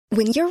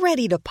When you're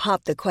ready to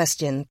pop the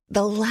question,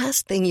 the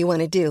last thing you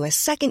want to do is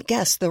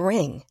second-guess the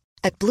ring.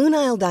 At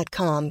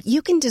BlueNile.com,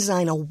 you can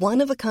design a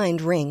one-of-a-kind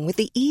ring with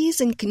the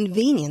ease and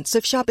convenience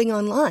of shopping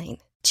online.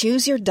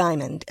 Choose your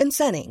diamond and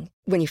setting.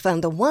 When you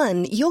find the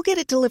one, you'll get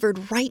it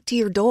delivered right to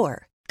your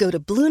door. Go to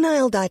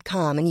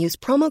BlueNile.com and use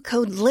promo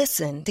code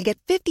LISTEN to get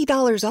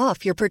 $50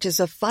 off your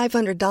purchase of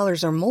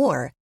 $500 or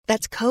more.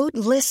 That's code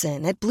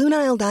LISTEN at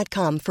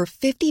BlueNile.com for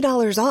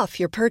 $50 off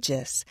your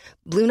purchase.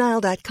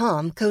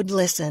 BlueNile.com, code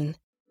LISTEN.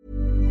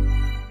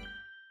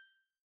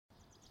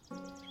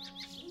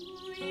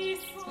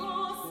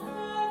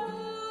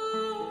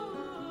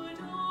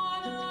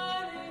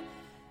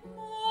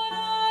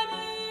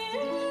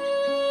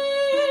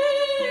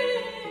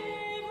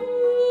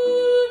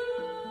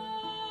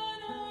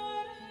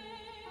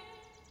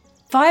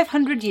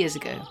 "500 years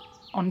ago,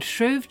 on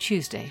Shrove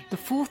Tuesday, the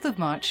 4th of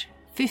March,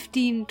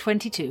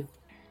 1522,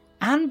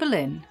 Anne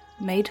Boleyn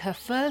made her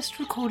first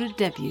recorded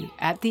debut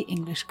at the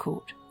English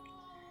court.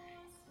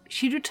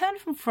 She'd returned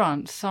from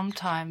France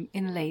sometime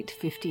in late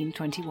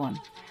 1521,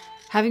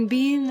 having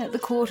been at the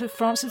court of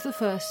Francis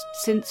I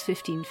since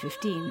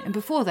 1515, and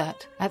before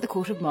that at the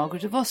court of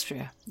Margaret of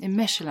Austria in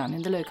Mechlin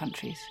in the Low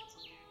Countries.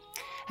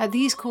 At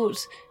these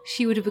courts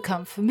she would have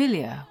become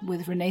familiar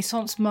with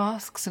Renaissance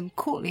masques and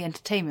courtly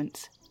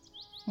entertainments.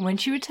 When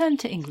she returned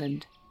to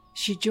England,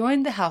 she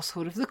joined the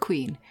household of the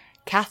Queen,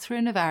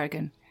 Catherine of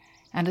Aragon,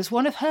 and as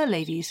one of her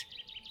ladies,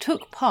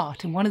 took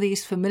part in one of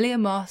these familiar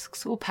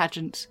masques or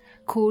pageants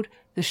called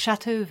the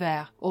Château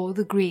Vert, or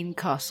the Green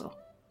Castle.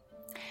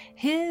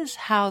 Here's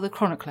how the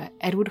chronicler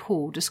Edward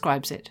Hall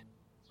describes it.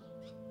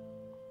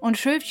 On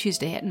Shrove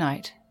Tuesday at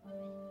night,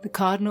 the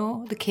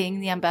cardinal, the king,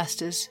 the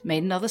ambassadors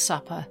made another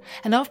supper,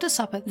 and after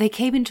supper they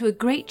came into a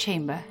great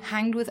chamber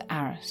hanged with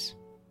arras.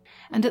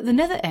 And at the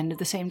nether end of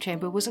the same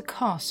chamber was a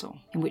castle,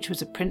 in which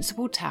was a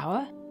principal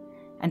tower,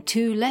 and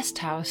 2 less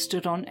towers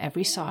stood on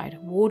every side,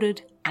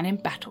 warded and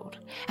embattled,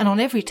 and on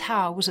every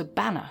tower was a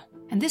banner.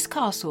 And this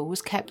castle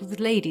was kept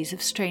with ladies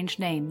of strange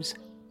names,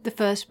 the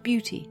first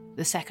Beauty,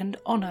 the second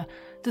Honour,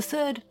 the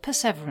third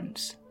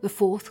Perseverance, the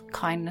fourth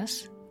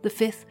Kindness, the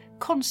fifth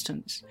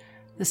Constance,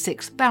 the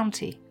sixth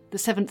Bounty, the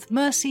 7th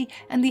Mercy,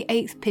 and the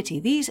 8th Pity.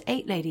 These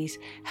 8 ladies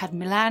had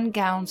Milan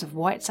gowns of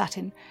white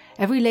satin.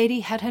 Every lady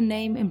had her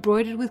name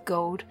embroidered with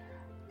gold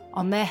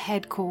on their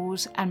head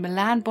cords, and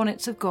Milan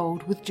bonnets of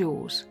gold with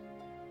jewels.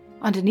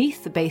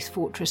 Underneath the base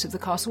fortress of the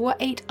castle were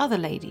 8 other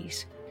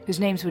ladies, whose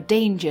names were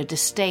Danger,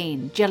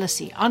 Disdain,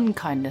 Jealousy,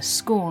 Unkindness,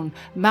 Scorn,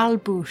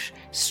 Malbouche,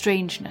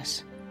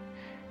 Strangeness.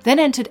 Then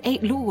entered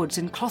 8 lords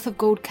in cloth of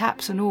gold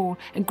caps and all,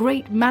 and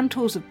great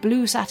mantles of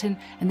blue satin,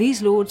 and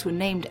these lords were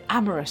named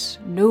Amorous,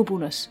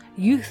 Nobleness,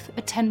 Youth,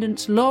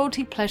 Attendance,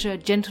 Loyalty, Pleasure,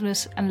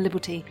 Gentleness, and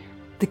Liberty.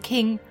 The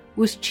king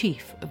was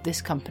chief of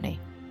this company.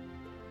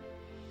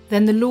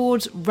 Then the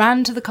lords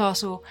ran to the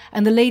castle,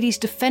 and the ladies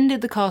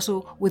defended the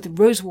castle with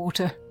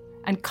rosewater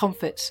and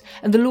comfits,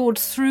 and the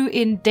lords threw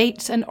in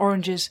dates and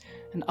oranges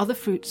and other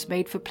fruits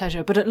made for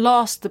pleasure, but at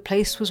last the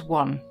place was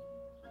won.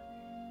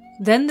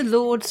 Then the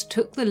lords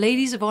took the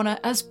ladies of honour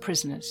as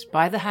prisoners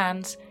by the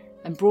hands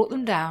and brought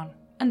them down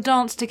and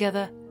danced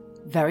together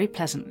very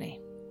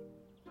pleasantly.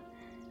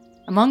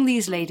 Among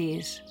these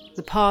ladies,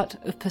 the part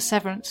of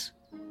Perseverance,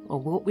 or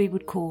what we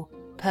would call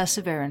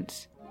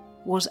Perseverance,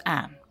 was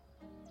Anne.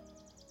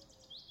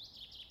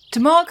 To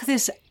mark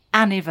this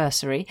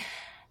anniversary,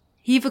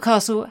 Hever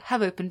Castle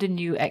have opened a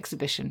new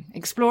exhibition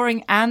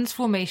exploring Anne's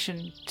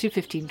formation to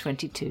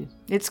 1522.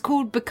 It's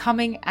called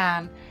Becoming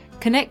Anne,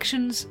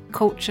 Connections,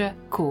 Culture,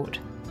 Court.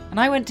 And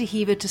I went to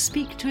Hever to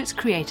speak to its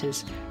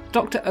creators,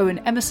 Dr. Owen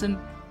Emerson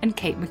and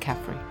Kate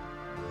McCaffrey.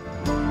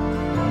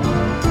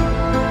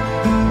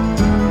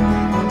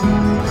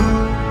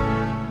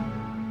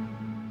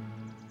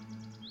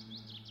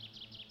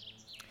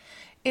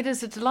 It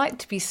is a delight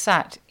to be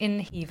sat in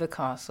Hever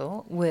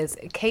Castle with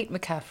Kate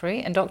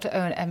McCaffrey and Dr.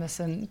 Owen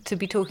Emerson to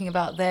be talking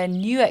about their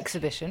new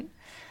exhibition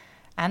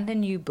and a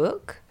new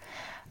book.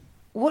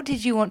 What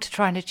did you want to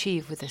try and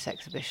achieve with this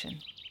exhibition?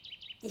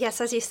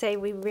 Yes, as you say,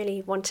 we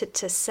really wanted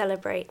to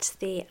celebrate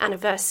the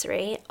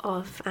anniversary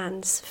of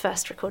Anne's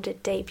first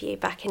recorded debut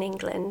back in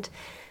England.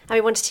 And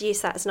we wanted to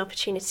use that as an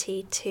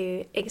opportunity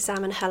to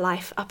examine her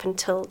life up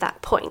until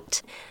that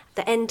point.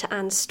 The end to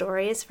Anne's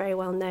story is very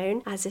well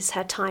known, as is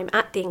her time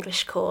at the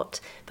English court,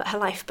 but her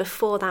life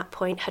before that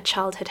point, her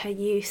childhood, her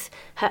youth,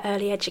 her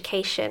early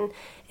education,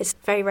 is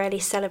very rarely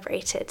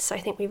celebrated. So I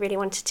think we really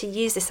wanted to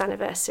use this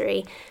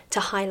anniversary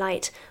to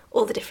highlight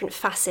all the different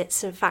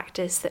facets and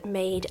factors that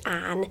made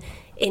Anne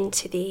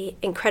into the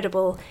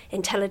incredible,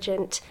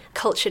 intelligent,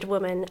 cultured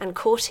woman and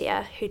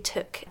courtier who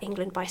took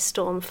England by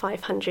storm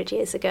 500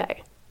 years ago.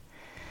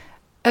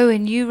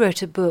 Owen, you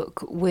wrote a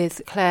book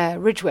with Claire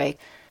Ridgway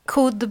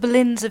called The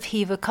Boleyns of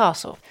Hever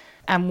Castle,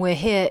 and we're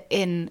here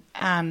in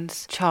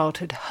Anne's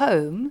childhood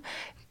home.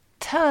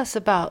 Tell us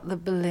about the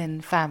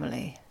Boleyn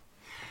family.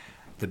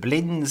 The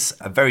Boleyns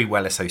are very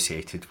well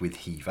associated with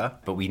Hever,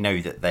 but we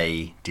know that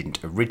they didn't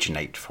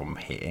originate from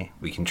here.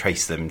 We can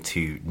trace them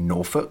to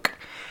Norfolk,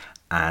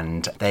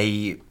 and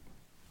they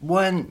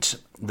weren't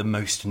the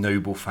most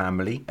noble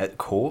family at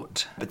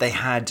court, but they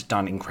had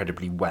done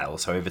incredibly well.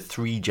 So over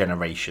 3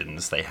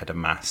 generations, they had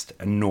amassed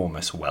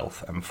enormous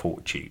wealth and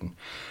fortune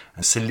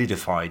and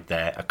solidified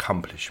their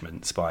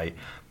accomplishments by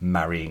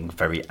marrying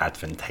very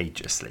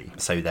advantageously.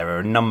 So there are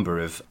a number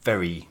of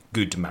very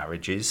good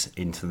marriages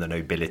into the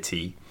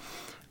nobility,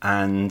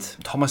 and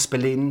Thomas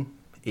Boleyn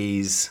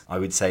is, I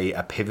would say,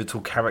 a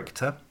pivotal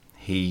character.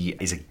 He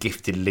is a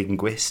gifted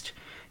linguist,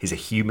 he's a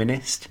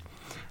humanist,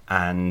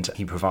 and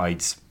he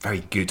provides very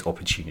good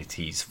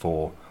opportunities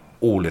for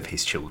all of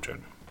his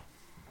children.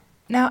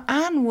 Now,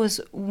 Anne was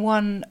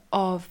one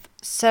of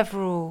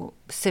several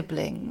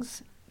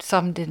siblings.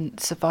 Some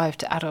didn't survive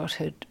to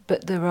adulthood,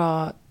 but there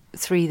are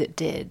 3 that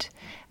did.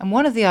 And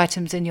one of the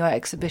items in your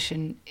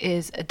exhibition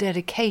is a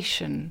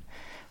dedication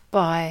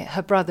by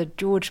her brother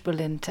George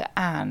Boleyn to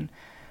Anne.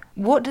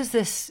 What does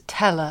this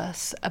tell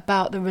us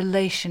about the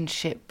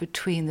relationship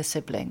between the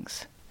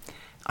siblings?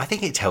 I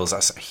think it tells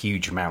us a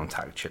huge amount,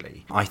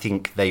 actually. I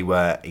think they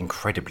were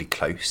incredibly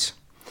close,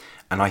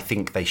 and I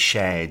think they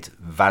shared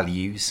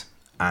values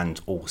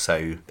and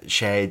also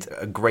shared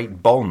a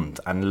great bond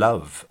and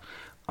love.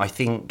 I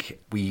think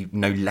we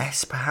know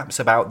less, perhaps,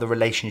 about the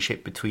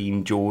relationship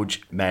between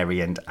George,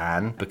 Mary and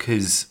Anne,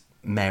 because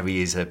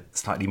Mary is a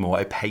slightly more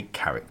opaque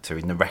character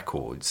in the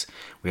records.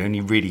 We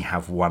only really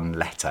have one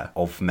letter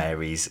of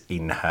Mary's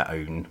in her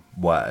own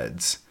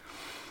words.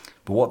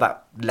 But what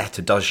that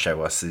letter does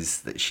show us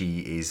is that she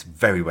is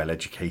very well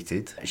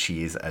educated.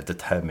 She is a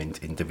determined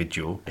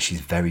individual. She's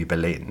very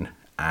Boleyn.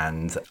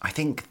 And I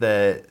think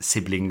the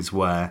siblings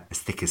were as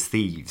thick as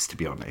thieves, to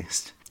be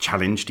honest.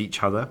 Challenged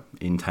each other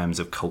in terms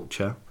of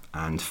culture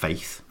and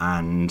faith.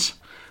 And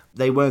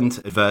they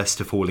weren't averse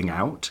to falling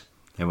out.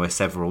 There were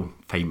several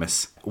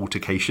famous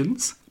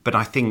altercations. But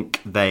I think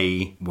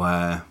they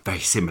were very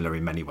similar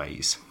in many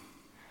ways.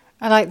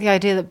 I like the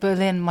idea that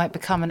Boleyn might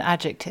become an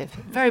adjective.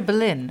 Very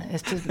Boleyn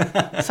is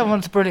to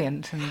someone's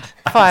brilliant and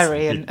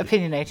fiery and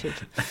opinionated.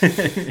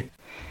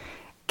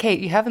 Kate,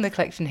 you have in the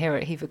collection here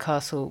at Hever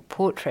Castle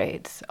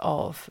portraits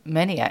of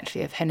many,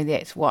 actually, of Henry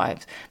VIII's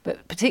wives,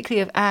 but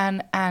particularly of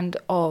Anne and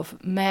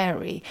of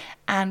Mary.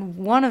 And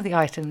one of the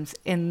items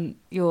in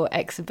your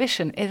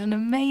exhibition is an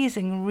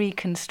amazing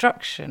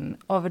reconstruction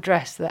of a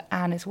dress that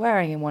Anne is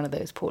wearing in one of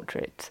those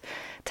portraits.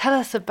 Tell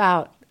us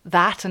about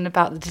that and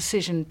about the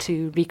decision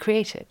to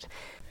recreate it.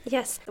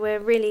 Yes, we're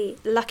really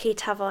lucky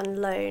to have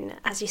on loan,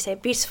 as you say, a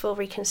beautiful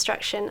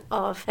reconstruction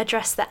of a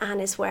dress that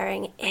Anne is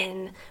wearing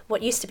in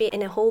what used to be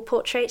in a hall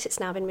portrait. It's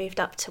now been moved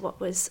up to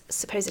what was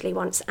supposedly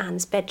once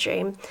Anne's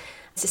bedroom.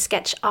 It's a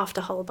sketch after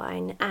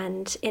Holbein,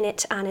 and in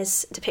it Anne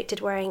is depicted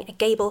wearing a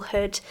gable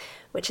hood,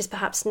 which is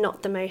perhaps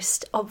not the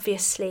most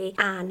obviously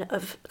Anne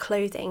of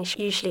clothing.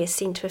 She usually is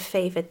seen to have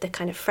favoured the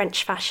kind of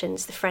French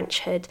fashions, the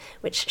French hood,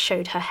 which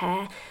showed her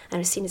hair and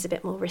was seen as a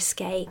bit more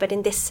risque. But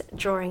in this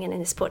drawing and in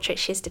this portrait,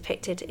 she is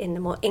depicted in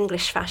the more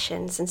English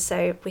fashions, and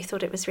so we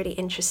thought it was really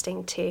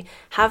interesting to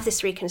have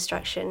this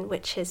reconstruction,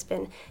 which has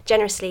been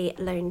generously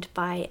loaned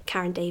by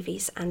Karen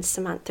Davies and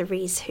Samantha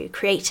Rees, who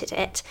created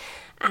it,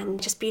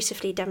 and just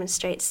beautifully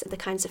demonstrates the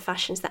kinds of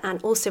fashions that Anne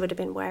also would have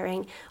been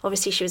wearing.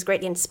 Obviously, she was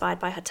greatly inspired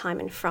by her time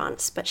in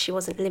France, but she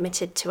wasn't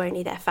limited to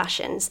only their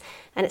fashions.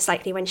 And it's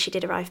likely when she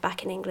did arrive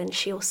back in England,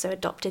 she also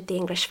adopted the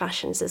English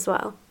fashions as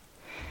well.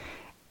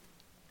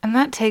 And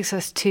that takes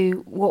us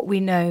to what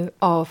we know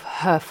of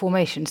her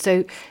formation.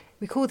 So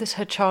we call this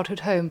her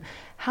childhood home.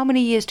 How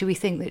many years do we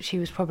think that she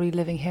was probably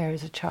living here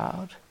as a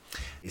child?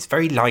 It's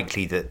very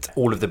likely that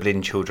all of the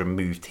Boleyn children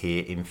moved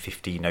here in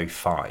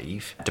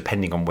 1505,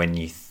 depending on when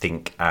you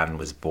think Anne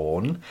was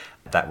born.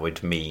 That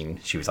would mean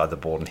she was either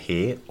born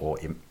here or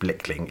in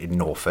Blickling in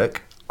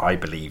Norfolk. I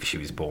believe she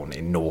was born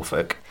in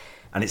Norfolk.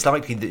 And it's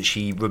likely that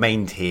she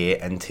remained here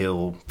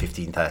until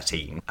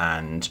 1513,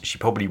 and she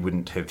probably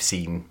wouldn't have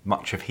seen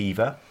much of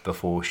Hever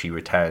before she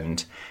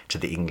returned to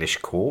the English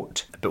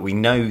court. But we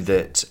know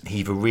that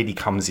Hever really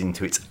comes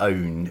into its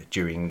own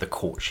during the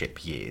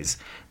courtship years.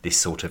 This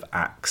sort of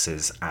acts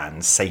as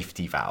Anne's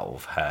safety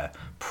valve, her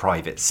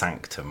private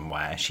sanctum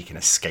where she can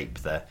escape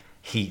the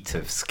heat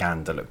of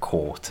scandal at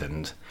court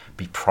and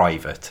be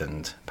private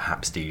and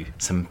perhaps do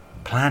some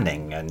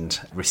planning and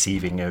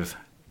receiving of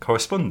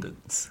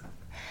correspondence.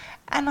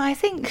 And I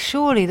think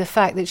surely the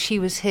fact that she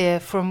was here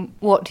from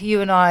what you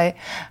and I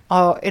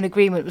are in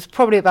agreement was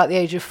probably about the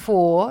age of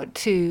 4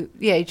 to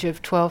the age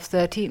of 12,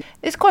 13,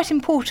 is quite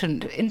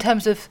important in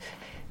terms of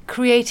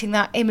creating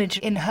that image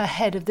in her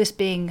head of this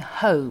being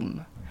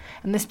home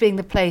and this being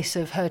the place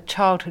of her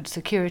childhood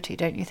security,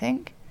 don't you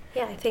think?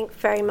 Yeah, I think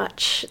very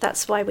much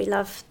that's why we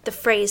love the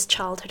phrase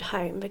childhood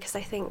home, because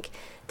I think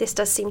this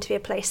does seem to be a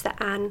place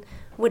that Anne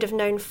would have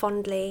known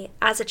fondly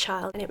as a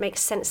child, and it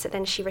makes sense that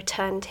then she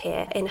returned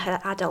here in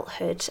her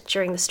adulthood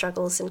during the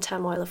struggles and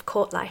turmoil of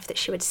court life, that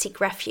she would seek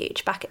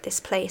refuge back at this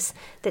place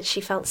that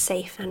she felt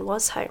safe and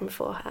was home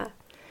for her.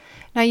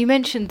 Now, you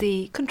mentioned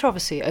the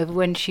controversy over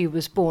when she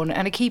was born,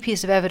 and a key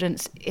piece of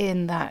evidence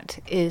in that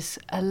is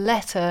a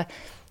letter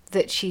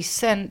that she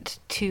sent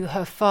to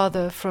her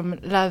father from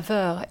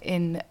Laveur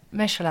in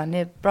Mechelin,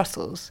 near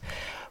Brussels,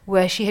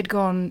 where she had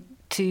gone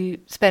to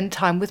spend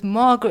time with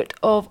Margaret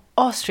of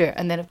Austria.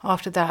 And then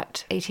after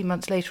that, 18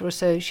 months later or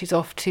so, she's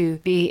off to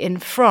be in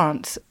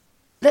France.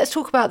 Let's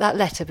talk about that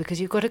letter, because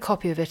you've got a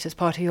copy of it as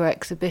part of your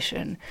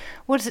exhibition.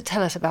 What does it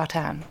tell us about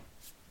Anne?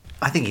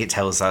 I think it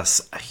tells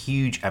us a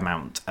huge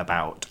amount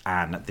about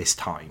Anne at this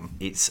time.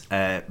 It's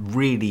a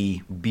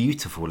really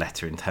beautiful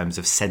letter in terms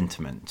of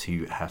sentiment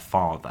to her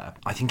father.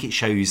 I think it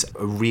shows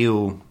a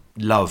real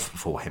love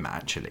for him,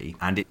 actually,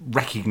 and it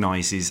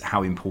recognises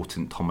how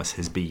important Thomas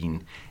has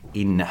been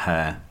in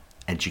her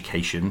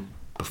education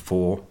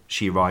before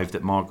she arrived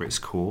at Margaret's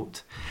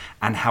court,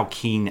 and how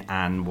keen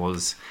Anne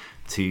was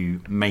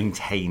to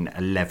maintain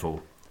a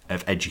level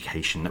of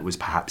education that was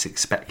perhaps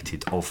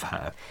expected of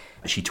her.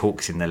 She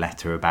talks in the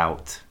letter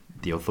about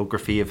the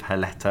orthography of her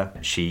letter.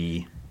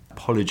 She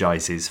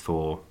apologises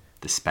for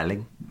the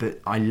spelling, but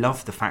I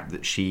love the fact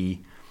that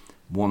she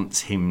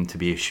wants him to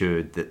be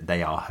assured that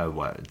they are her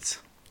words,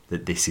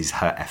 that this is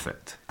her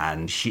effort.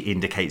 And she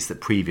indicates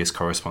that previous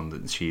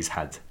correspondence she's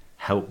had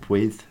help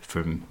with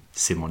from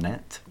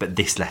Simonette, but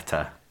this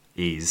letter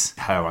is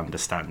her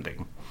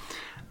understanding.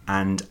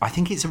 And I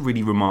think it's a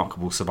really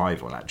remarkable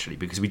survival, actually,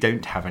 because we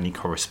don't have any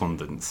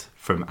correspondence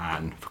from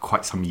Anne for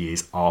quite some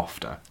years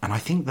after. And I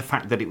think the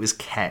fact that it was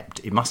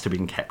kept, it must have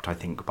been kept, I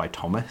think, by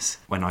Thomas.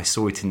 When I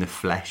saw it in the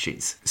flesh,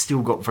 it's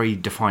still got very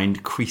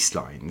defined crease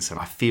lines, and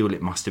I feel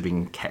it must have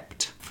been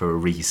kept for a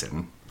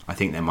reason. I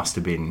think there must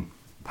have been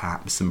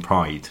perhaps some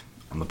pride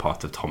on the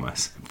part of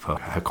Thomas for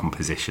her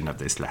composition of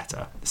this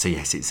letter. So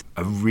yes, it's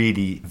a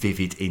really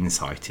vivid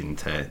insight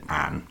into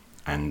Anne,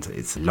 and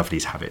it's lovely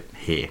to have it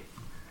here.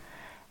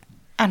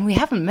 And we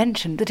haven't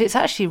mentioned that it's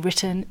actually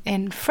written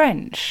in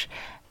French.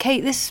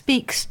 Kate, this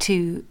speaks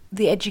to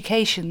the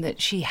education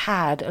that she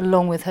had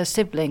along with her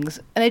siblings,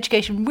 an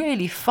education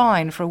really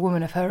fine for a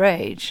woman of her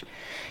age,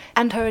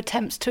 and her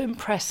attempts to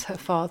impress her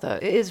father.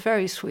 It is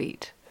very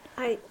sweet.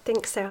 I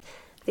think so.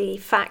 The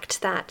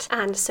fact that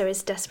Anne so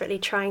is desperately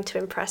trying to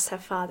impress her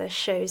father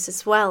shows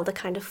as well the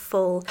kind of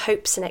full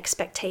hopes and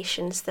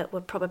expectations that were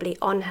probably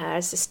on her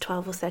as this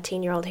 12 or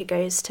 13-year-old who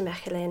goes to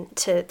Mechelen,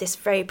 to this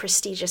very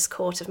prestigious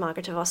court of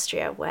Margaret of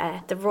Austria,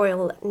 where the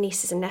royal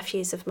nieces and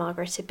nephews of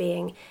Margaret are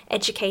being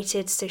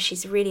educated, so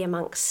she's really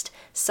amongst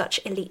such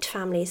elite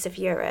families of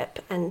Europe.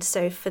 And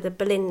so for the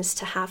Boleyns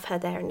to have her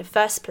there in the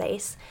first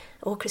place,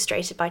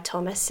 orchestrated by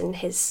Thomas and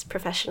his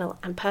professional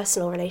and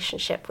personal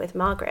relationship with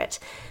Margaret,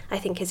 I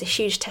think is a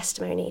huge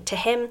testimony to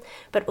him,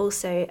 but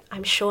also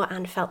I'm sure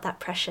Anne felt that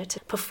pressure to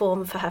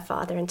perform for her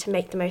father and to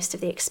make the most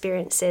of the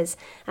experiences,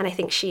 and I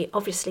think she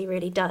obviously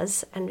really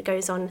does, and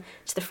goes on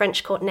to the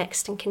French court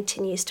next and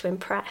continues to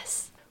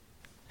impress.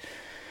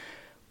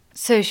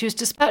 So she was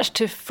dispatched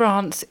to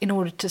France in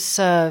order to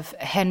serve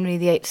Henry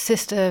VIII's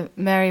sister,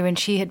 Mary, when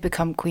she had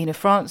become Queen of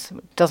France.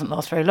 It doesn't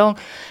last very long.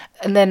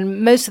 And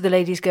then most of the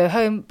ladies go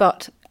home,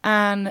 but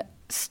Anne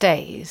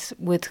stays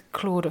with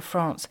Claude of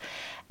France.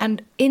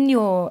 And in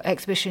your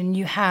exhibition,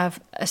 you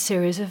have a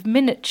series of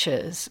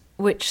miniatures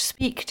which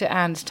speak to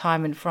Anne's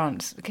time in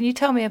France. Can you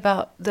tell me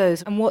about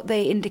those and what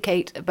they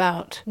indicate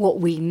about what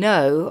we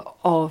know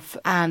of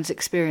Anne's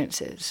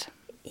experiences?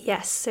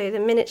 Yes, so the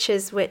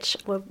miniatures, which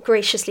were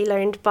graciously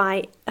loaned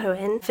by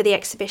Owen for the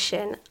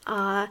exhibition,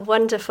 are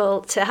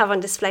wonderful to have on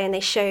display, and they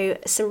show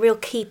some real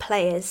key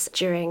players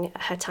during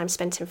her time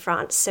spent in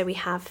France. So we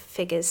have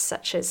figures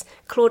such as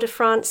Claude of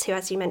France, who,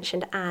 as you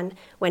mentioned, Anne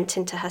went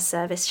into her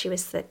service. She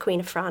was the Queen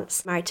of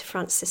France, married to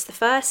Francis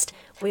I.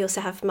 We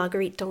also have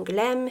Marguerite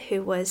d'Angoulême,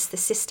 who was the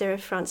sister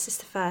of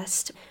Francis I.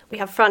 We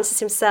have Francis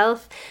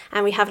himself,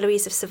 and we have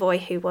Louise of Savoy,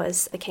 who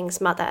was the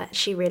king's mother.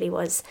 She really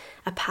was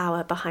a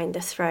power behind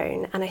the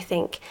throne. And I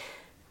think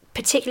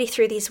particularly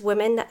through these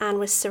women that Anne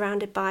was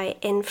surrounded by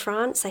in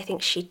France, I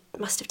think she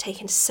must have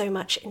taken so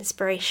much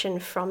inspiration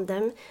from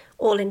them,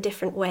 all in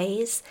different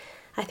ways.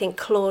 I think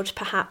Claude,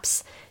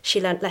 perhaps,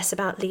 she learnt less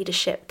about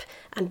leadership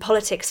and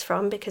politics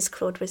from, because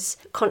Claude was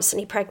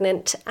constantly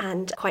pregnant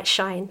and quite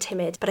shy and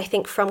timid. But I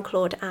think from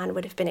Claude, Anne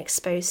would have been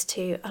exposed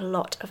to a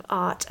lot of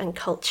art and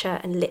culture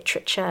and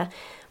literature,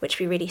 which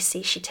we really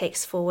see she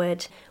takes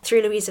forward.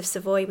 Through Louise of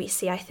Savoy, we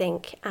see, I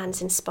think,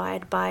 Anne's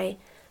inspired by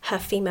her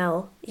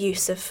female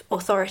use of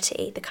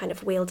authority, the kind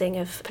of wielding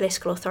of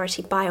political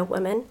authority by a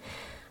woman.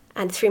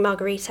 And through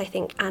Marguerite, I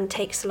think Anne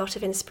takes a lot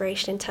of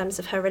inspiration in terms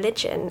of her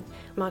religion.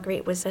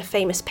 Marguerite was a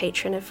famous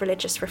patron of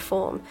religious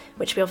reform,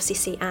 which we obviously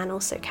see Anne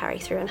also carry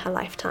through in her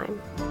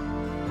lifetime.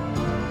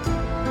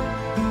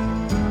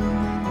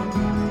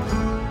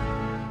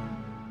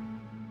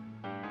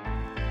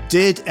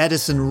 Did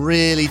Edison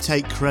really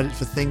take credit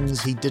for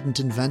things he didn't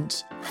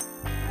invent?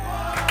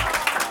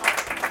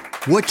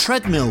 Were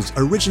treadmills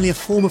originally a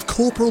form of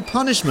corporal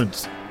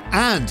punishment?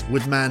 And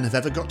would man have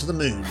ever got to the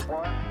moon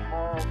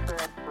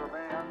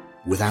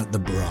without the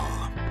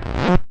bra?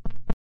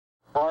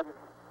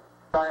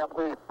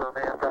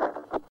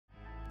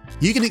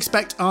 You can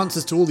expect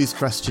answers to all these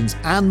questions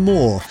and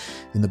more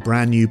in the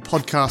brand new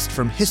podcast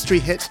from History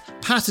Hit,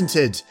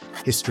 patented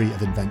History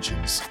of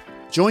Inventions.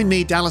 Join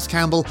me, Dallas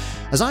Campbell,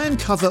 as I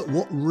uncover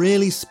what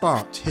really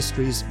sparked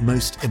history's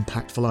most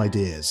impactful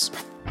ideas.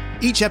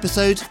 Each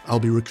episode, I'll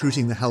be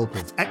recruiting the help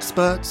of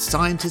experts,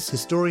 scientists,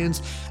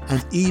 historians,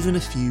 and even a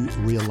few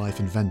real-life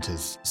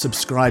inventors.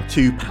 Subscribe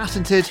to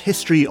Patented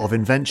History of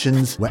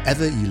Inventions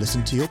wherever you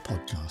listen to your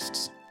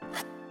podcasts.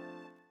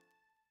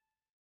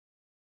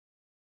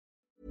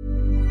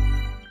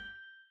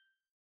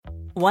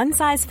 One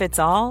size fits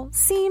all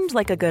seemed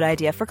like a good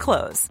idea for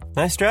clothes.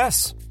 Nice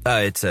dress.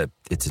 It's a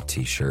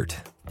t-shirt.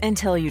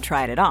 Until you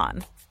tried it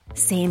on.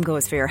 Same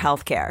goes for your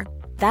healthcare.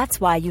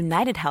 That's why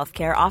United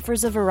Healthcare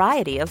offers a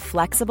variety of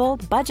flexible,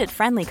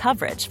 budget-friendly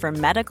coverage for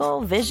medical,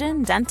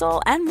 vision,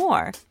 dental, and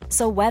more.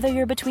 So whether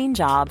you're between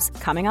jobs,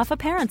 coming off a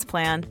parent's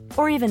plan,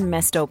 or even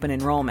missed open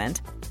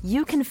enrollment,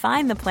 you can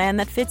find the plan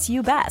that fits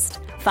you best.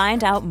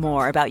 Find out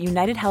more about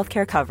United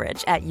Healthcare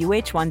coverage at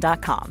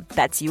uh1.com.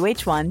 That's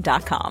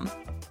uh1.com.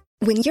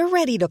 When you're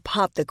ready to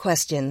pop the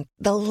question,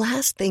 the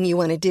last thing you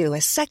want to do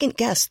is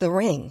second-guess the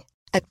ring.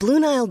 At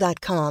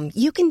BlueNile.com,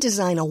 you can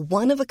design a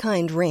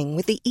one-of-a-kind ring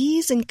with the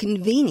ease and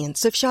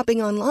convenience of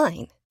shopping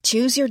online.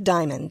 Choose your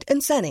diamond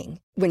and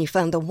setting. When you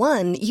find the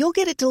one, you'll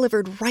get it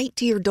delivered right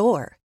to your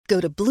door. Go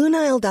to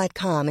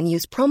BlueNile.com and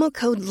use promo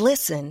code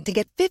LISTEN to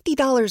get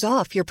 $50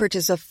 off your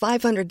purchase of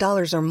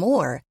 $500 or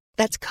more.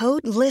 That's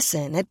code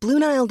LISTEN at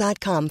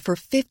BlueNile.com for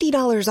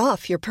 $50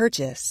 off your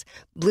purchase.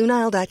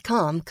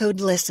 BlueNile.com,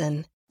 code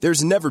LISTEN.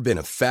 There's never been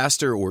a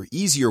faster or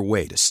easier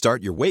way to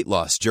start your weight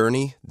loss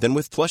journey than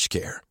with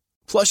PlushCare.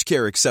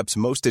 PlushCare accepts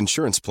most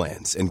insurance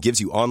plans and gives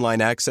you online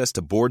access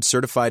to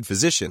board-certified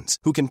physicians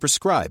who can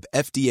prescribe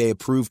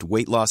FDA-approved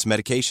weight loss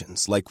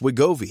medications like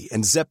Wegovy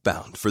and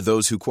Zepbound for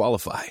those who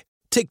qualify.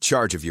 Take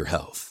charge of your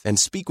health and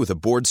speak with a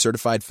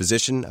board-certified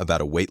physician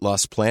about a weight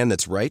loss plan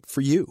that's right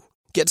for you.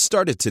 Get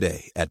started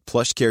today at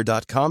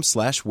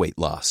plushcare.com/weight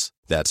loss.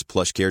 That's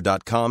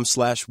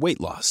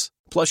plushcare.com/weight loss.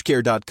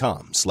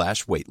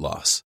 plushcare.com/weight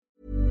loss.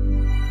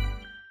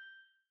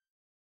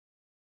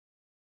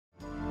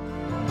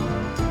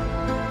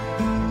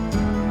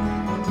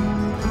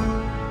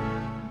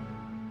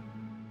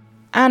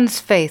 Anne's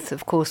faith,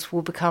 of course,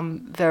 will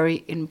become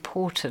very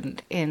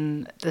important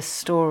in the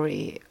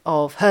story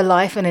of her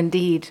life and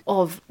indeed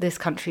of this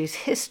country's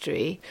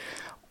history.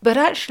 But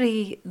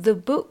actually, the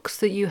books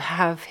that you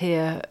have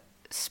here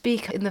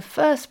speak in the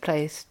first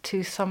place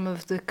to some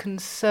of the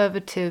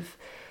conservative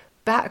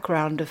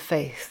background of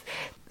faith.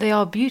 They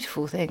are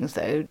beautiful things,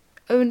 though.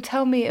 Owen,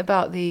 tell me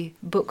about the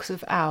books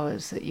of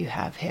hours that you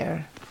have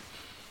here.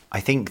 I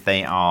think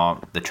they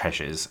are the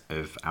treasures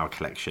of our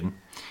collection,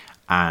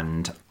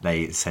 and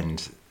they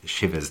send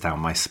shivers down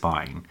my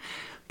spine.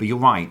 But you're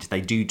right,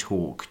 they do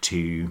talk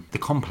to the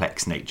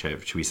complex nature,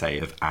 should we say,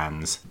 of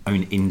Anne's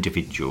own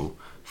individual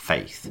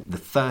faith. The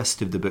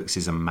first of the books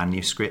is a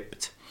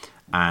manuscript,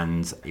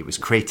 and it was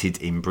created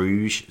in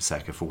Bruges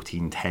circa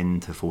 1410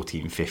 to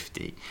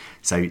 1450.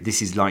 So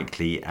this is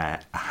likely a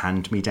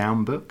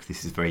hand-me-down book.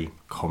 This is very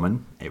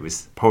common. It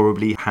was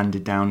probably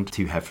handed down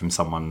to her from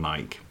someone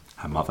like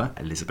her mother,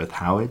 Elizabeth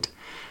Howard,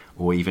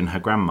 or even her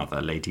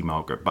grandmother, Lady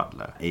Margaret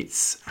Butler.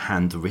 It's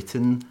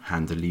handwritten,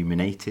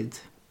 hand-illuminated,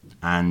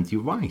 and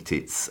you're right,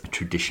 it's a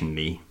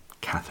traditionally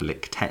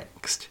Catholic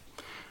text.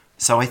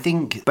 So I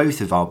think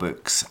both of our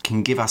books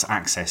can give us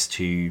access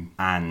to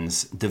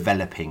Anne's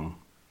developing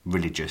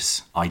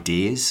religious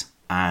ideas,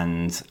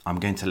 and I'm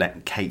going to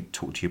let Kate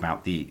talk to you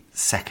about the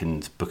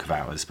second book of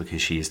hours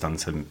because she has done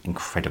some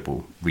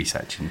incredible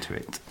research into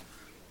it.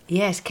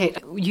 Yes, Kate,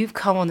 you've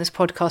come on this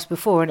podcast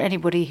before, and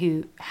anybody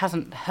who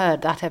hasn't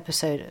heard that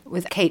episode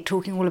with Kate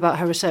talking all about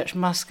her research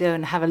must go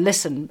and have a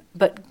listen.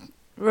 But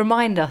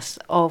remind us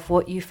of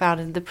what you found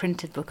in the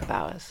printed book of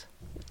hours.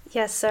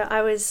 Yes, so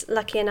I was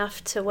lucky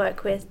enough to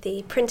work with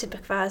the printed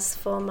book of hours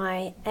for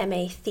my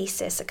MA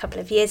thesis a couple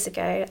of years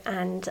ago,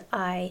 and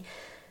I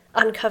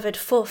uncovered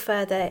 4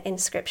 further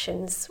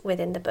inscriptions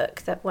within the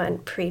book that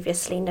weren't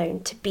previously known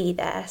to be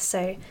there. So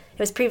it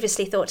was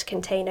previously thought to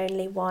contain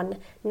only one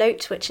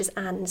note, which is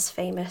Anne's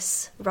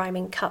famous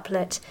rhyming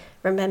couplet,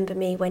 "Remember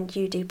me when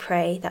you do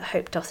pray, that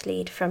hope doth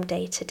lead from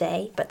day to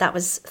day." But that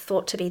was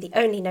thought to be the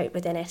only note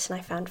within it, and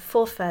I found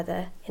 4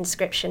 further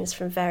inscriptions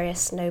from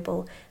various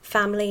noble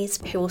families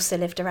who also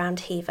lived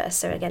around Hever,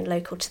 so again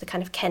local to the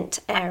kind of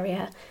Kent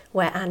area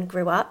where Anne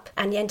grew up.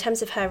 And yeah, in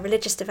terms of her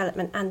religious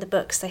development and the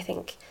books, I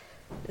think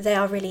they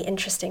are really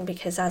interesting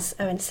because, as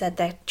Owen said,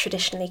 they're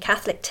traditionally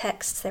Catholic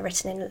texts. They're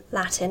written in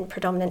Latin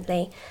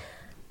predominantly.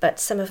 But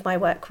some of my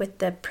work with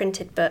the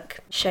printed book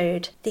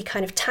showed the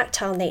kind of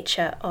tactile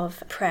nature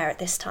of prayer at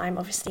this time.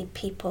 Obviously,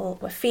 people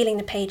were feeling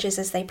the pages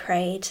as they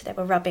prayed. They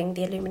were rubbing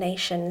the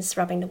illuminations,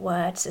 rubbing the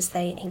words as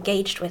they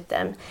engaged with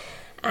them.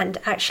 And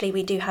actually,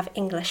 we do have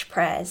English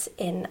prayers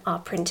in our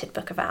printed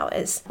book of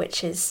hours,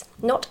 which is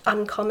not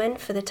uncommon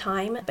for the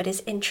time, but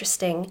is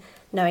interesting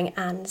knowing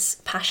Anne's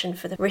passion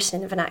for the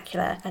written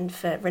vernacular and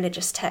for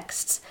religious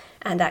texts.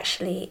 And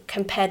actually,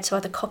 compared to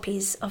other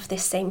copies of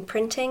this same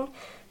printing,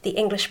 the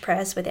English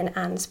prayers within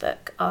Anne's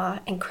book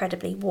are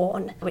incredibly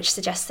worn, which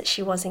suggests that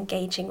she was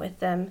engaging with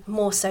them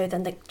more so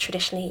than the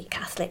traditionally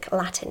Catholic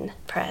Latin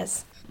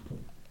prayers.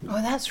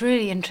 Oh, that's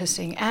really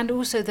interesting. And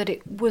also that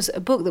it was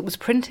a book that was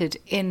printed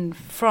in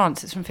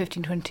France. It's from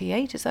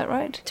 1528, is that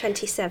right?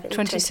 27.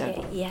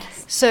 27.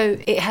 Yes. So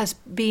it has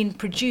been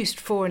produced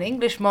for an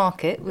English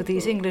market with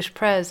these English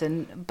prayers,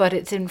 but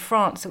it's in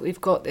France that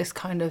we've got this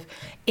kind of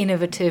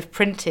innovative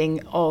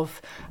printing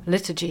of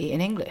liturgy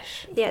in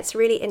English. Yeah, it's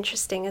really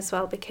interesting as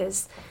well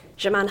because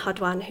Germain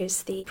Hardouin,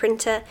 who's the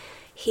printer,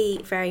 he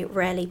very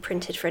rarely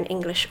printed for an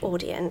English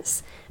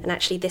audience. And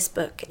actually this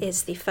book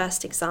is the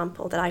first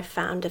example that I've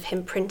found of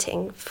him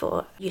printing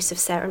for use of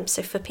serum,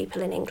 so for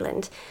people in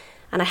England.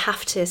 And I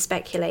have to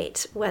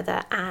speculate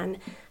whether Anne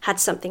had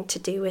something to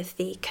do with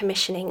the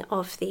commissioning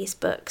of these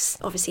books.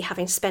 Obviously,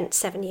 having spent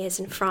 7 years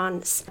in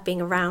France,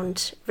 being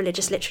around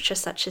religious literature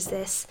such as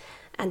this,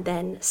 and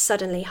then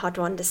suddenly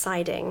Hardouin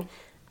deciding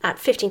at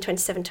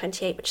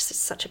 1527-28, which is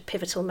such a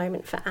pivotal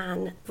moment for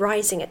Anne,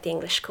 rising at the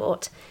English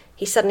court,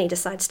 he suddenly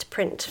decides to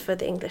print for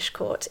the English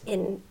court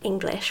in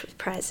English with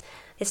prayers.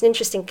 It's an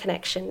interesting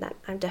connection that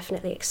I'm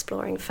definitely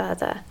exploring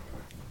further.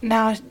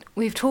 Now,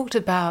 we've talked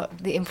about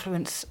the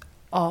influence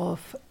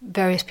of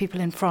various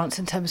people in France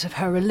in terms of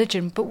her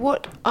religion, but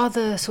what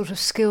other sort of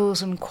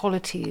skills and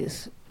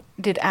qualities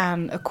did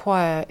Anne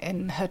acquire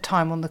in her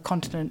time on the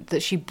continent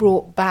that she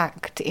brought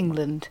back to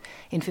England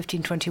in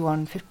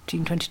 1521,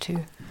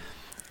 1522?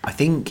 I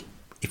think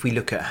if we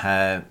look at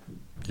her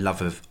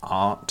love of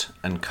art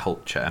and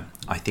culture,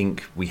 I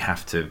think we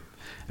have to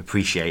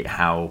appreciate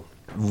how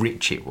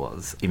rich it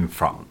was in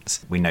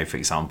France. We know, for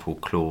example,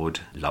 Claude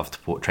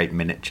loved portrait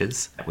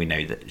miniatures. We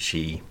know that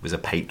she was a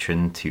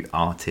patron to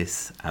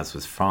artists, as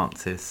was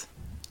Francis.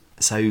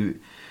 So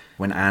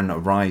when Anne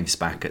arrives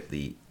back at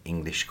the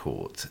English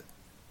court,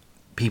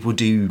 people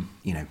do,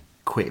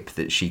 quip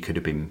that she could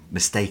have been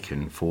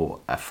mistaken for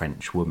a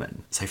French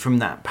woman. So from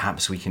that,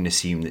 perhaps we can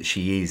assume that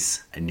she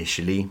is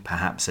initially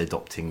perhaps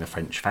adopting the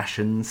French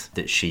fashions,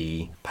 that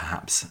she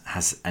perhaps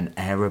has an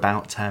air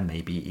about her,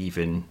 maybe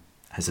even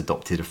has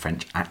adopted a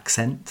French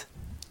accent.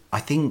 I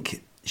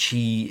think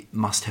she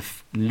must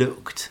have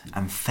looked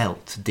and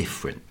felt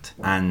different.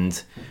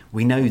 And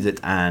we know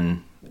that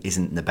Anne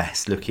isn't the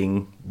best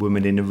looking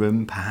woman in a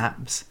room,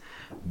 perhaps,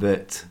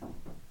 but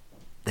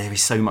there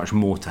is so much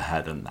more to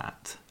her than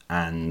that.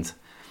 And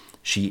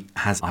she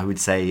has, I would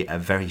say, a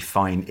very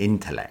fine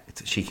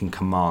intellect. She can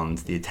command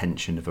the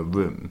attention of a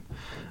room.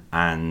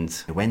 And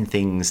when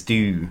things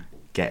do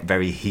get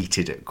very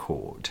heated at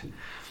court,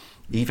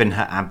 even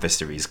her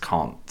adversaries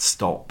can't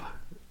stop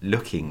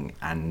looking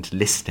and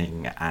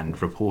listening and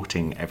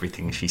reporting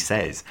everything she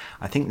says.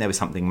 I think there was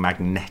something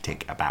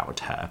magnetic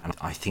about her, and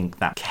I think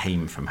that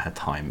came from her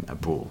time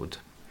abroad.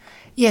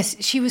 Yes,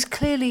 she was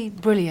clearly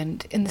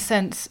brilliant in the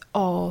sense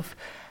of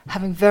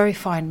having very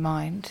fine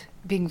mind,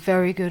 being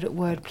very good at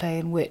wordplay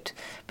and wit,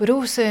 but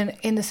also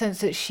in the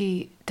sense that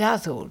she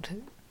dazzled.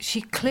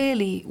 She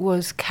clearly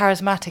was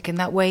charismatic in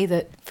that way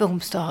that film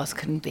stars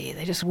can be.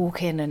 They just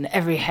walk in and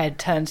every head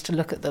turns to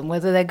look at them,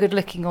 whether they're good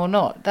looking or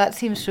not. That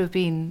seems to have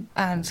been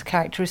Anne's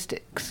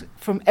characteristics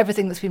from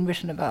everything that's been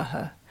written about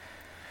her.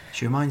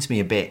 She reminds me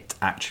a bit,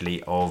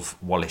 actually,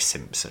 of Wallis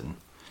Simpson,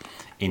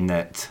 in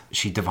that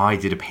she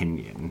divided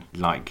opinion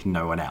like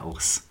no one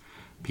else.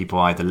 People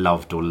either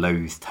loved or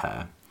loathed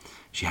her.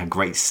 She had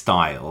great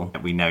style.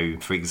 We know,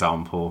 for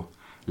example,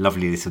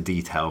 lovely little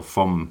detail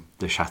from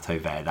the Chateau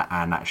Vert that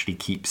Anne actually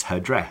keeps her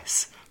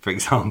dress, for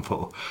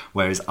example,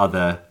 whereas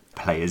other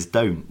players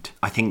don't.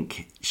 I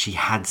think she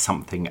had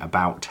something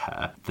about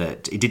her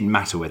that it didn't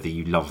matter whether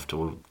you loved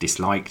or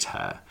disliked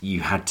her. You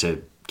had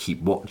to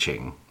keep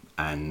watching,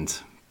 and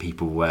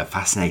people were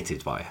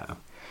fascinated by her.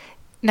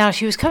 Now,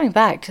 she was coming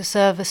back to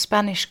serve a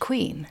Spanish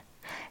queen,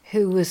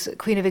 who was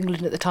Queen of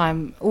England at the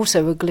time,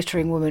 also a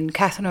glittering woman,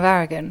 Catherine of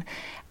Aragon.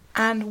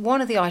 And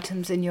one of the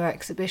items in your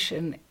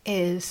exhibition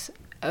is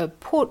a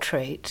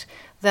portrait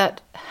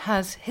that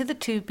has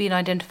hitherto been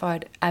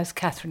identified as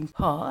Catherine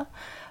Parr,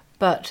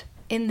 but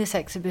in this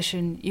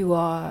exhibition you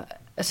are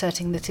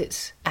asserting that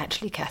it's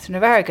actually Catherine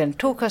of Aragon.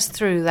 Talk us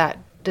through that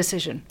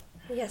decision.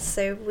 Yes,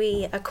 so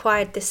we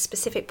acquired this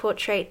specific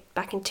portrait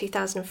back in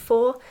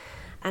 2004,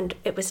 and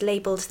it was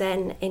labelled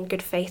then in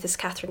good faith as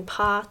Catherine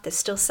Parr. There's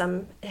still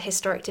some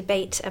historic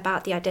debate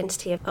about the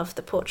identity of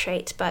the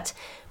portrait, but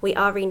we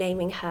are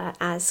renaming her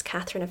as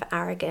Catherine of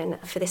Aragon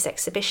for this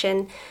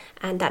exhibition,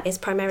 and that is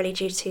primarily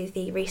due to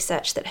the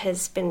research that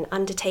has been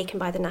undertaken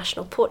by the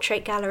National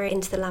Portrait Gallery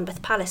into the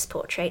Lambeth Palace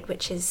portrait,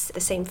 which is the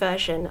same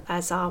version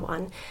as our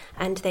one,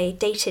 and they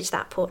dated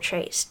that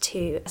portrait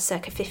to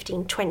circa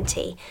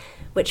 1520,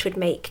 which would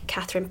make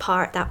Catherine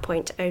Parr at that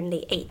point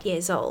only 8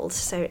 years old,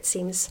 so it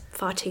seems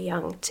far too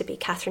young to be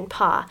Catherine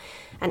Parr,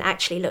 and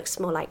actually looks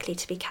more likely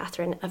to be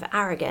Catherine of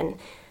Aragon.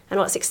 And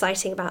what's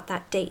exciting about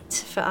that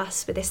date for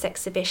us with this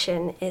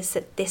exhibition is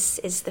that this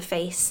is the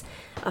face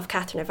of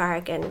Catherine of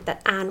Aragon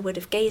that Anne would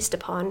have gazed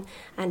upon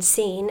and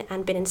seen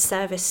and been in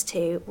service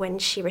to when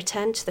she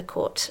returned to the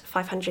court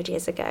 500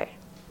 years ago.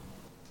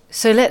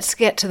 So let's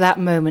get to that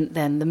moment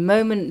then, the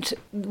moment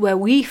where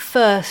we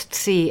first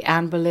see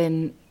Anne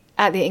Boleyn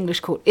at the English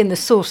court in the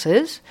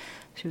sources.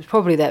 she was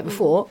probably there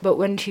before, but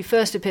when she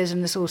first appears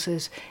in the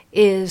sources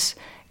is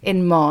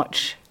in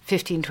March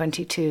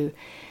 1522.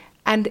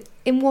 And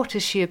in what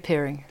is she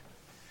appearing?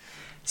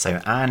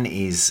 So Anne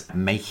is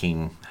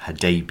making her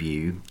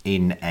debut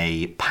in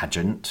a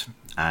pageant,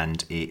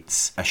 and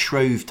it's a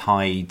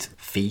Shrovetide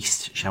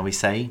feast, shall we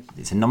say.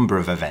 It's a number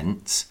of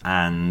events,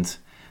 and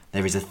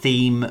there is a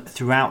theme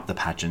throughout the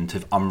pageant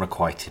of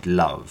unrequited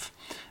love.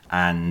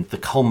 And the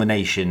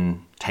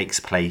culmination takes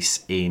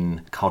place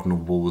in Cardinal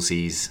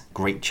Wolsey's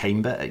Great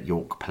Chamber at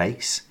York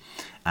Place,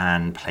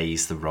 and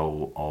plays the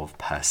role of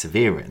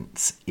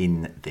Perseverance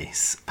in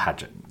this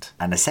pageant.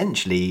 And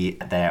essentially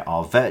there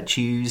are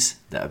virtues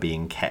that are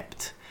being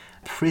kept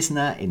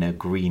prisoner in a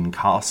green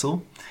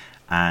castle,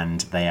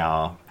 and they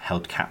are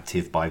held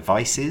captive by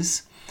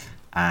vices,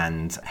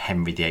 and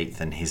Henry VIII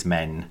and his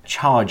men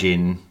charge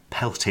in,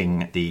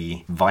 pelting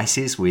the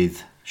vices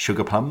with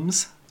sugar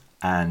plums,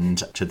 and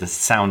to the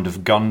sound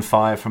of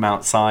gunfire from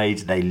outside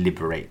they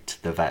liberate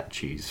the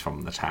virtues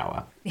from the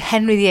tower.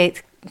 Henry VIII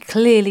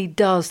clearly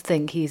does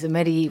think he's a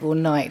medieval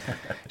knight.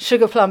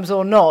 Sugar plums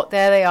or not,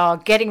 there they are,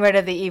 getting rid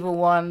of the evil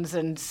ones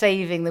and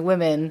saving the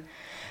women.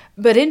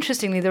 But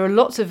interestingly, there are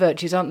lots of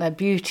virtues, aren't there?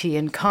 Beauty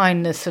and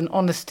kindness and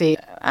honesty.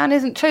 Anne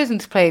isn't chosen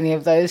to play any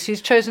of those.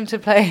 She's chosen to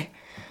play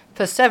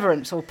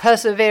Perseverance or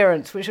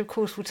Perseverance, which of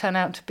course will turn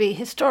out to be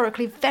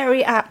historically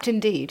very apt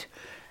indeed.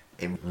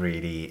 It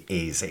really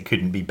is. It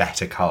couldn't be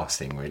better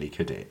casting, really,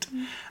 could it?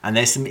 And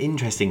there's some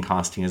interesting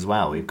casting as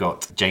well. We've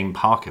got Jane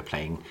Parker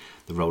playing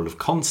the role of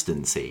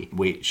Constancy,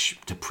 which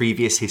to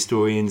previous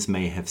historians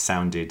may have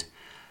sounded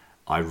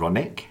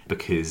ironic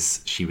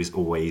because she was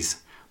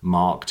always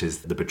marked as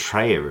the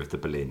betrayer of the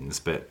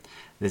Boleyns. But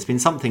there's been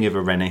something of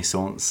a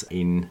renaissance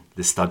in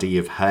the study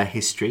of her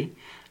history.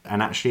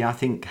 And actually, I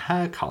think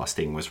her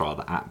casting was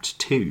rather apt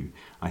too.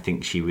 I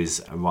think she was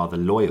a rather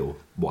loyal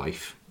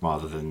wife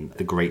rather than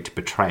the great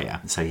betrayer.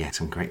 So yeah,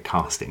 some great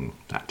casting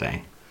that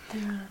day.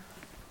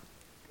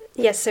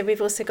 Yes, so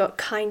we've also got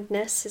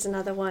Kindness is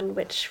another one,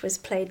 which was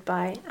played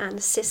by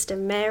Anne's sister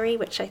Mary,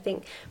 which I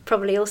think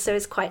probably also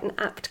is quite an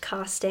apt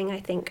casting. I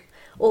think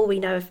all we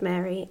know of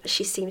Mary,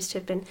 she seems to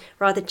have been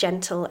rather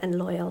gentle and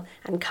loyal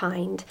and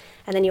kind.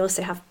 And then you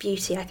also have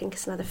Beauty, I think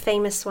is another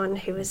famous one,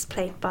 who was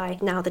played by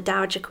now the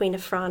Dowager Queen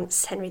of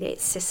France, Henry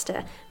VIII's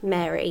sister,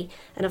 Mary.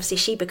 And obviously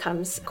she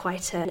becomes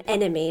quite an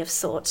enemy of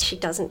sorts. She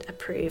doesn't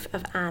approve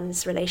of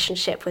Anne's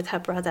relationship with her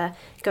brother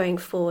going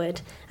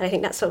forward. And I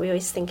think that's what we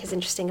always think is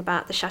interesting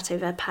about the Chateau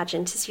Vert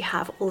pageant, is you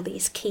have all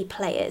these key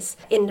players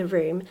in the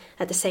room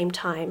at the same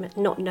time,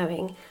 not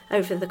knowing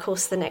over the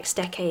course of the next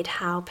decade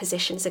how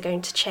positions are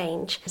going to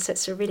change. So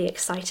it's a really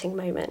exciting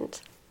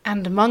moment.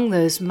 And among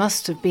those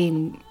must have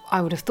been,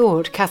 I would have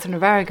thought, Catherine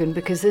of Aragon,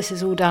 because this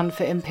is all done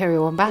for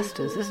imperial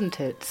ambassadors, isn't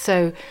it?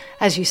 So,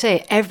 as you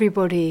say,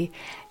 everybody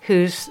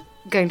who's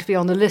going to be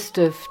on the list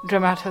of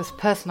dramatis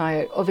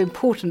personae of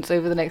importance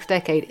over the next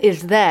decade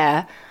is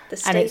there. The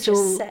stage and it's all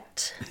is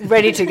set.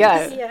 Ready to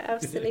go. Yeah,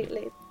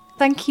 absolutely.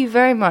 Thank you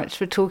very much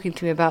for talking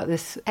to me about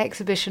this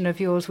exhibition of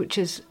yours, which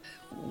is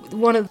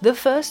one of the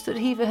first that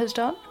Hiva has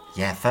done.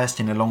 Yeah, first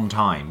in a long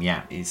time.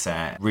 Yeah, it's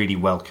a really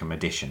welcome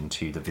addition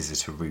to the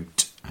visitor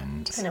route.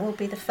 And it will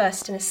be the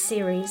first in a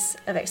series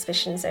of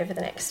exhibitions over the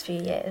next few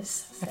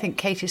years. So. I think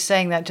Kate is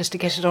saying that just to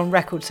get it on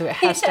record, so it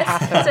has to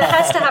happen. So it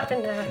has to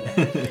happen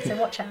now. So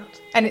watch out.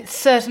 And it's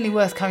certainly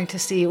worth coming to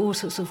see all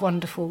sorts of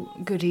wonderful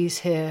goodies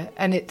here.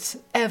 And it's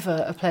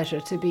ever a pleasure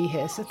to be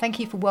here. So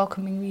thank you for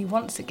welcoming me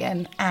once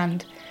again.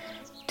 And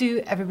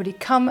do everybody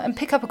come and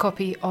pick up a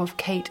copy of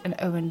Kate and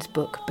Owen's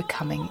book,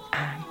 Becoming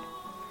Anne.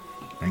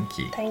 Thank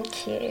you.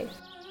 Thank you.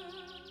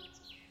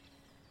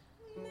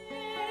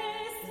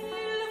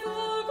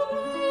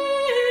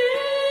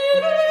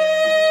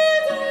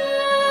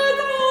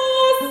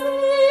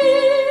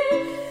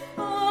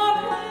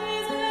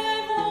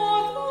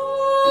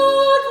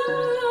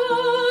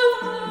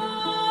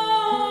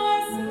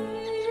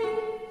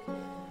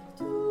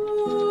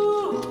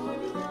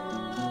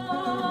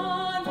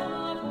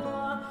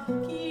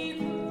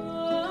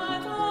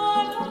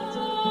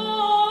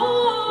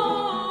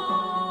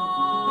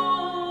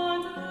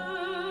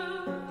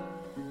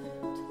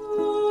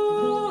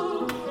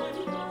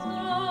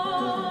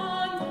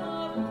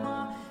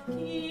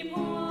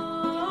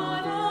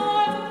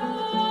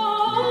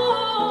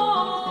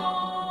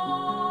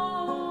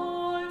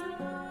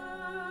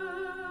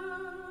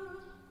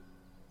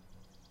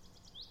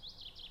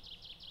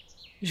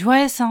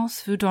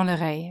 Joyeux Vous dans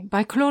l'oreille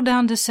by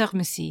Claudin de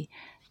Sermecy,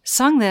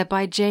 sung there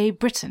by Jay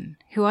Britton,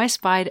 who I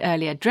spied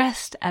earlier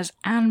dressed as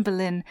Anne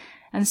Boleyn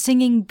and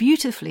singing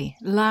beautifully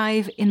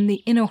live in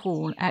the inner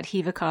hall at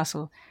Hiva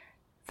Castle.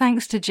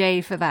 Thanks to Jay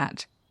for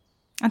that.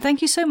 And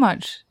thank you so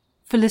much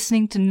for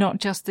listening to Not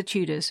Just the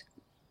Tudors.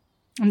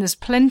 And there's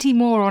plenty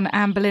more on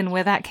Anne Boleyn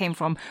where that came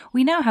from.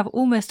 We now have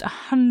almost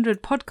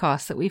 100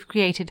 podcasts that we've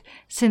created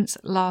since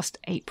last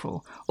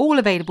April, all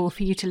available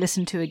for you to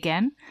listen to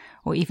again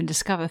or even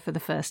discover for the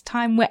first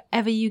time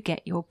wherever you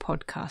get your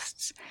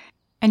podcasts.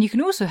 And you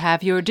can also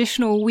have your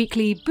additional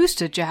weekly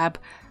booster jab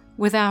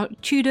with our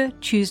Tudor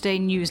Tuesday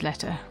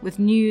newsletter with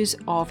news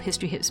of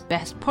History Hit's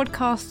best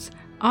podcasts,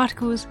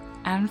 articles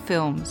and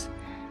films.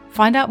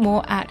 Find out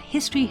more at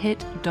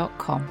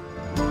historyhit.com.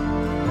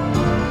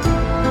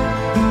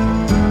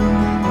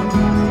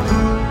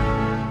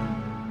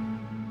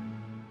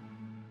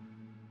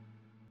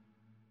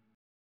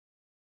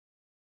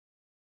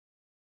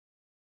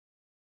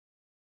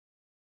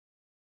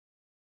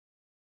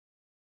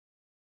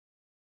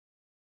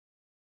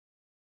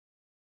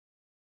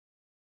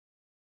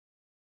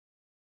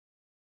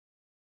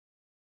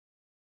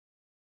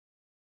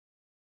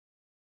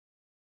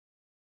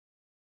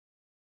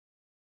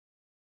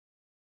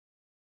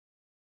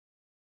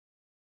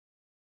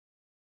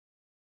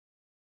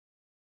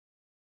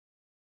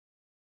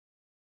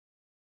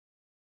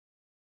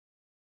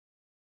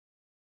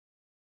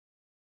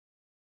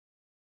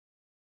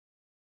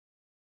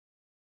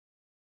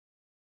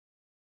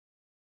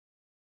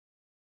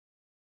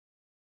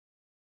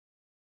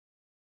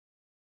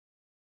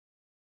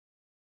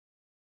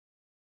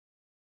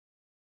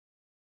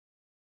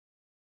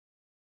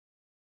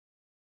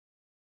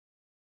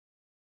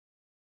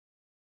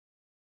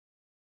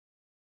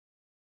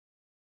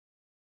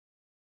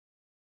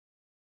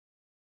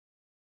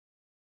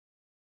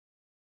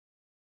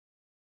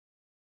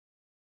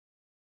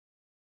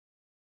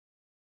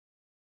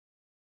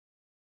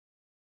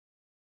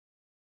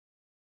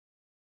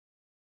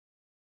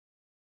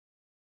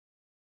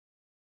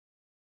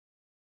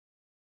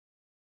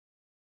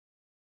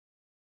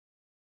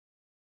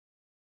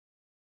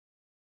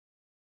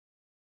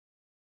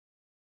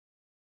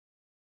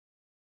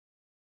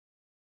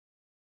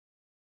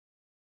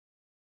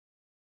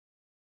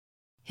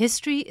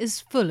 History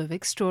is full of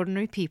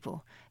extraordinary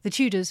people, the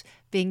Tudors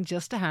being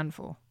just a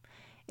handful.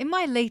 In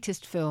my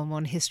latest film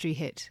on History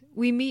Hit,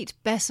 we meet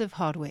Bess of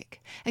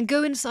Hardwick and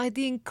go inside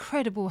the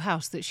incredible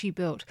house that she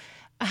built,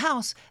 a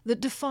house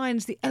that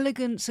defines the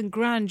elegance and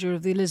grandeur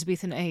of the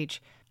Elizabethan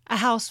age, a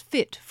house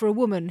fit for a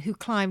woman who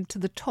climbed to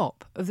the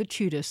top of the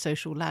Tudor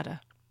social ladder.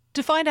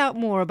 To find out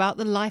more about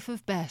the life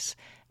of Bess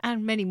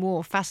and many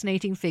more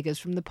fascinating figures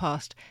from the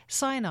past,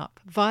 sign up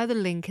via the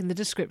link in the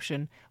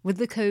description with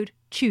the code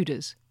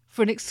TUDORS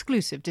for an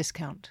exclusive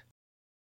discount.